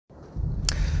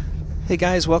Hey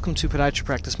guys, welcome to Podiatry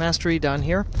Practice Mastery. Don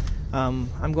here.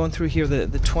 I'm going through here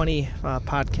the 20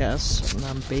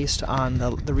 podcasts based on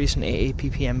the recent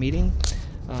AAPPM meeting.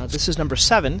 This is number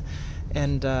 7,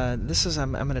 and I'm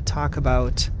going to talk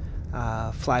about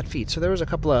flat feet. So there was a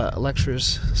couple of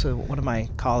lectures. So one of my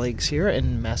colleagues here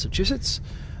in Massachusetts,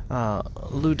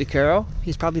 Lou DeCaro,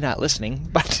 he's probably not listening,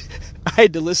 but I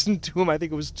had to listen to him. I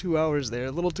think it was 2 hours there,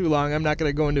 a little too long. I'm not going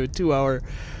to go into a 2-hour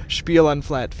spiel on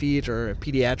flat feet or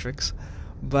pediatrics,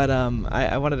 but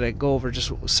I wanted to go over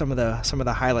just some of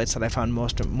the highlights that I found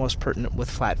most pertinent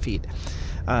with flat feet.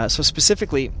 So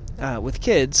specifically with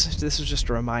kids, this is just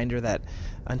a reminder that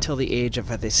until the age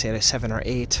of, they say, 7 or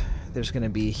 8, there's going to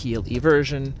be heel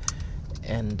eversion,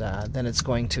 and then it's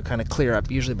going to kind of clear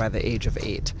up usually by the age of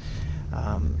 8.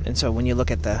 And so when you look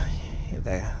at the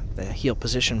heel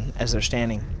position as they're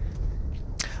standing.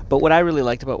 But what I really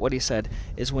liked about what he said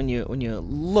is when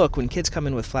kids come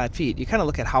in with flat feet, you kind of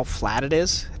look at how flat it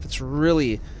is. If it's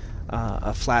really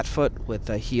a flat foot with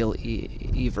a heel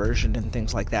eversion and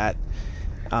things like that.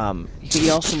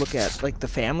 You also look at like the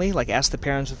family, like ask the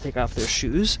parents to take off their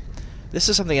shoes. This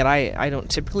is something that I don't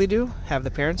typically do, have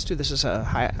the parents do. This is a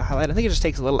highlight. I think it just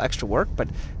takes a little extra work, but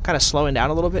kind of slowing down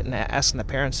a little bit and asking the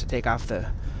parents to take off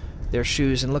their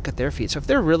shoes and look at their feet. So if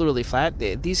they're really, really flat,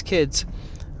 these kids,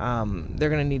 they're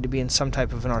going to need to be in some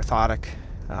type of an orthotic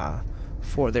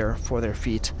for their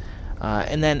feet.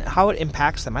 And then how it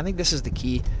impacts them, I think this is the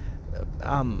key.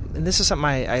 And this is something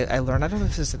I learned. I don't know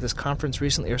if this is at this conference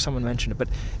recently or someone mentioned it, but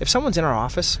if someone's in our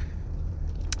office,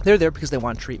 they're there because they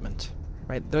want treatment.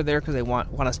 Right? They're there because they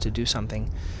want us to do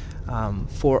something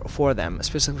for them,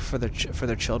 specifically for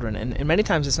their children. And many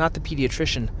times it's not the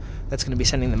pediatrician that's going to be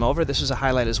sending them over. This was a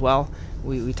highlight as well.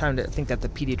 We tend to think that the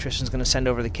pediatrician is going to send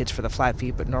over the kids for the flat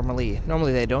feet, but normally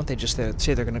they don't. They just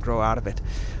say they're going to grow out of it.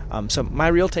 So my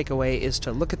real takeaway is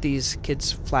to look at these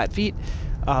kids' flat feet,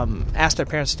 ask their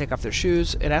parents to take off their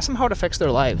shoes, and ask them how it affects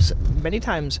their lives. Many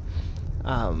times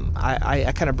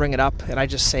I kind of bring it up and I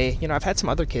just say, I've had some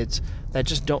other kids that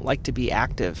just don't like to be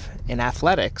active in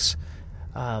athletics.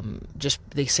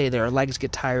 They say their legs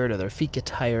get tired or their feet get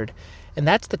tired, and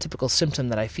that's the typical symptom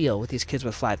that I feel with these kids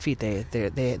with flat feet.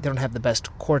 They don't have the best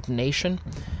coordination,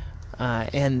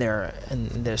 and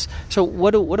this. So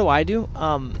what do I do?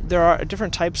 There are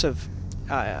different types of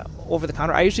over the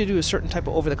counter. I usually do a certain type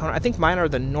of over the counter. I think mine are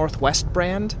the Northwest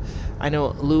brand. I know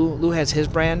Lou has his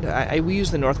brand. We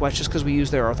use the Northwest just because we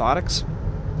use their orthotics.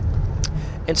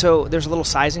 And so there's a little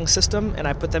sizing system, and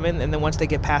I put them in, and then once they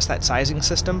get past that sizing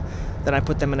system, then I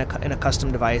put them in a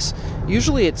custom device.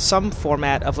 Usually it's some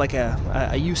format of like a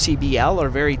UCBL or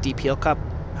very deep heel cup,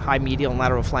 high medial and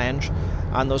lateral flange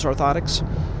on those orthotics.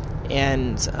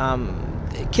 And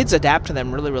kids adapt to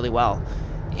them really, really well.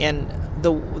 And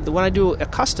when I do a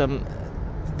custom,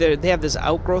 they have this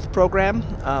outgrowth program.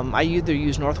 I either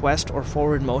use Northwest or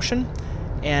Forward Motion.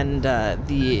 And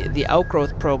the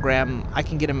outgrowth program, I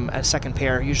can get them a second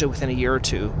pair, usually within a year or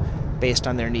two, based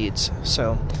on their needs.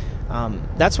 So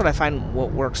that's what I find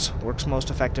what works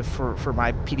most effective for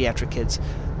my pediatric kids.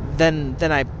 Then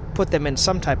I put them in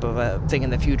some type of a thing in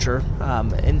the future,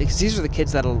 and because these are the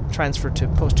kids that'll transfer to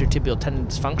posterior tibial tendon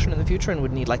dysfunction in the future and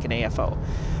would need like an AFO.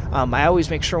 I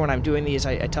always make sure when I'm doing these,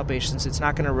 I tell patients it's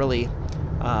not going to really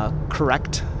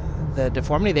correct the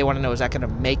deformity. They want to know, is that going to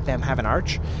make them have an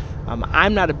arch?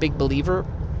 I'm not a big believer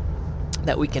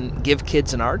that we can give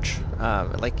kids an arch.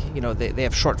 They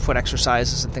have short foot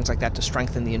exercises and things like that to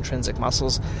strengthen the intrinsic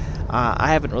muscles.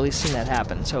 I haven't really seen that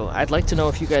happen. So I'd like to know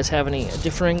if you guys have any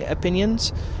differing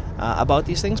opinions about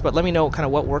these things, but let me know kind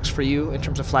of what works for you in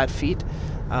terms of flat feet.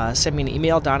 Send me an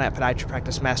email,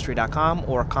 don@podiatrypracticemastery.com,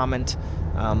 or comment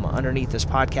underneath this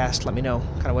podcast. Let me know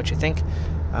kind of what you think.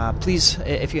 Please,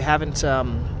 if you haven't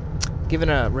given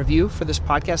a review for this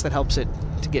podcast, that helps it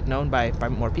to get known by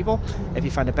more people if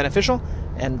you find it beneficial.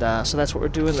 And so that's what we're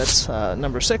doing. That's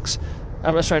number 7.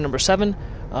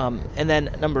 And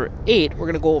then number 8, we're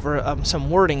going to go over some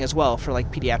wording as well for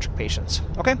like pediatric patients.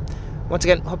 Okay? Once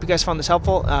again, hope you guys found this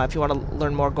helpful. If you want to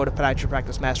learn more, go to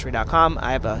podiatrypracticemastery.com.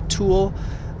 I have a tool.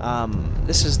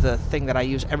 This is the thing that I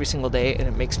use every single day, and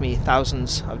it makes me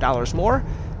thousands of dollars more.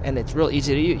 And it's real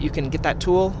easy to use. You can get that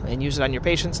tool and use it on your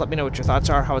patients. Let me know what your thoughts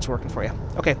are, how it's working for you.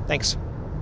 Okay, thanks.